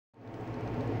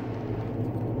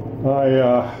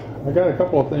I got a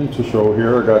couple of things to show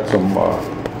here. I got some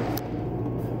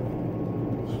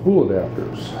spool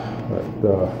adapters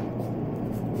that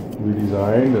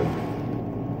redesigned and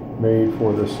made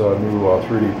for this new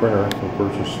 3D printer we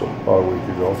purchased about a week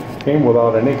ago. Came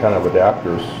without any kind of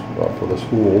adapters for the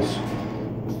spools.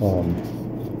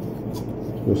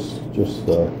 Just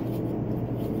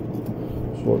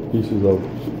short pieces of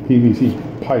PVC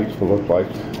pipe to look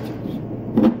like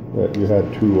that you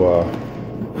had to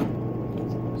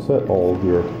set all of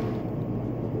your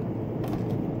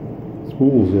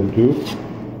spools into,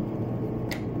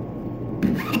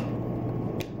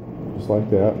 just like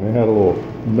that. And it had a little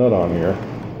nut on here,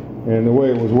 and the way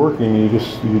it was working, you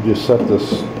just set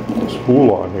this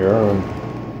spool on here and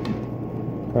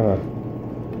kind of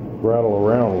rattle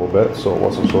around a little bit, so it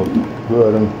wasn't so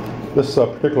good. And this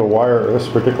particular wire, this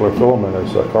particular filament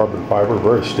is carbon fiber,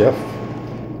 very stiff,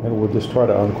 and would just try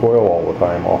to uncoil all the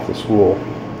time off the spool.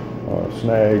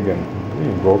 Snag, and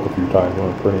even broke a few times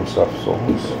when printing stuff, so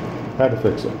had to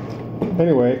fix it.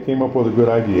 Anyway, came up with a good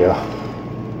idea.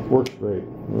 Works great,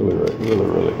 really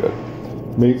good.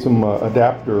 Made some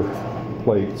adapter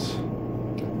plates.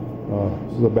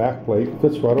 This is a back plate,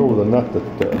 fits right over the nut that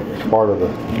is part of the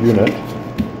unit,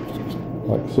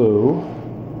 like so.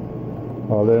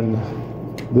 Then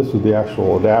this is the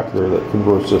actual adapter that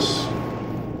converts this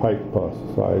pipe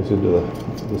size into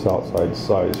this outside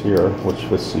size here, which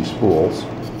fits these spools.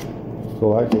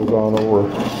 So that goes on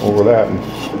over that,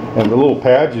 and the little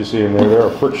pads you see in there, they're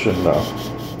a friction,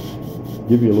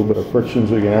 give you a little bit of friction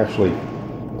so you can actually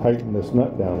tighten this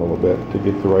nut down a little bit to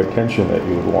get the right tension that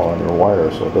you would want on your wire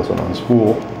so it doesn't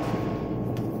unspool.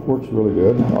 Works really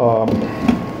good.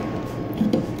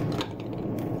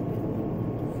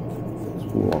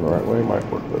 Spool on the right way might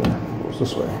work better. Goes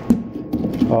this way.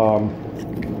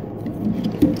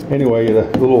 Anyway, the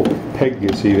little peg you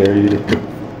see there, you just put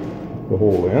the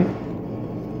hole in.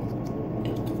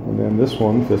 And then this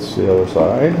one fits the other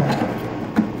side,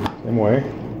 same way.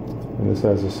 And this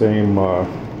has the same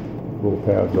little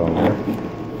pads on there.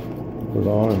 Put it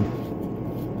on,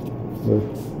 and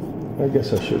I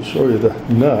guess I should show you the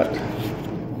nut.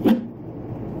 You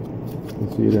can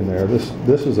see it in there. This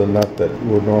is a nut that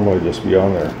would normally just be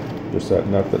on there. Just that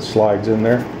nut that slides in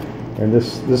there. And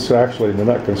this actually, the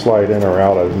nut can slide in or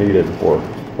out as needed for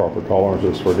proper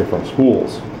tolerances for different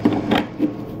spools.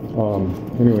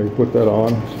 Anyway, put that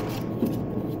on,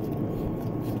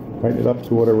 tighten it up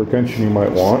to whatever tension you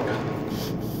might want.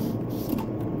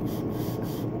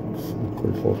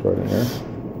 Pretty close right in there.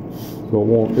 So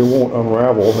it won't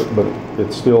unravel, but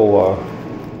it's still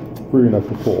free enough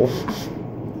to pull.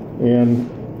 And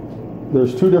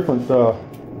there's two different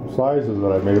sizes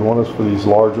that I made. One is for these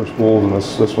larger spools, and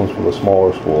this one's for the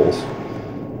smaller spools.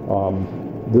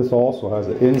 This also has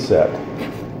an inset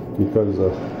because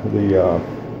the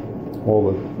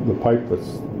pipe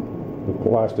the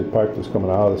plastic pipe that's coming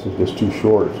out of this is just too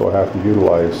short, so I have to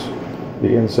utilize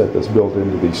the inset that's built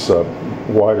into these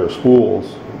wider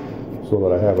spools so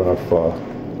that I have enough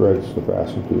threads to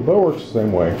fasten to. But it works the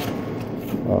same way.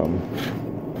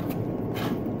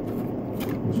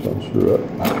 Just unscrew it.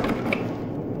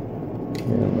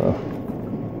 And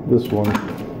this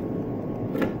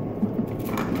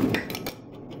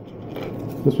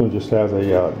one just has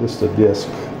just a disc.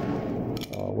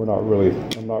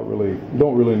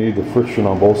 Don't really need the friction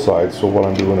on both sides. So what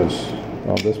I'm doing is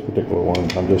on this particular one,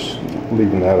 I'm just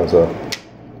leaving that as a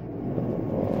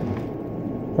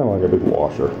kind of like a big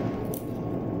washer.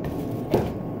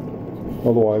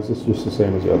 Otherwise, it's just the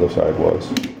same as the other side was.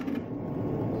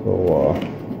 So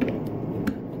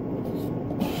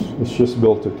it's just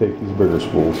built to take these bigger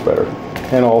spools better.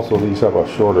 And also these have a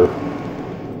shorter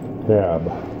tab.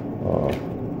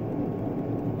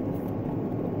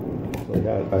 So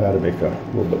I had to make a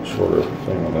little bit shorter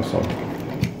thing on this one.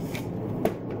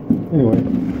 Anyway,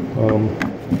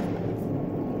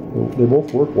 they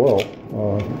both work well.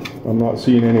 I'm not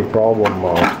seeing any problem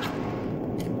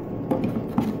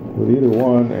with either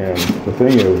one, and the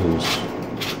thing is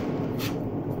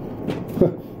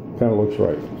kind of looks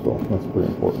right, so that's pretty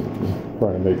important. I'm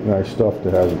trying to make nice stuff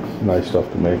to have nice stuff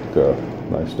to make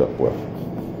nice stuff with.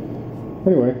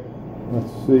 Anyway,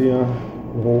 that's the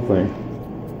whole thing.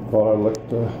 Thought I'd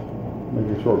make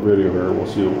a short video here. We'll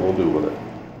see what we'll do with it.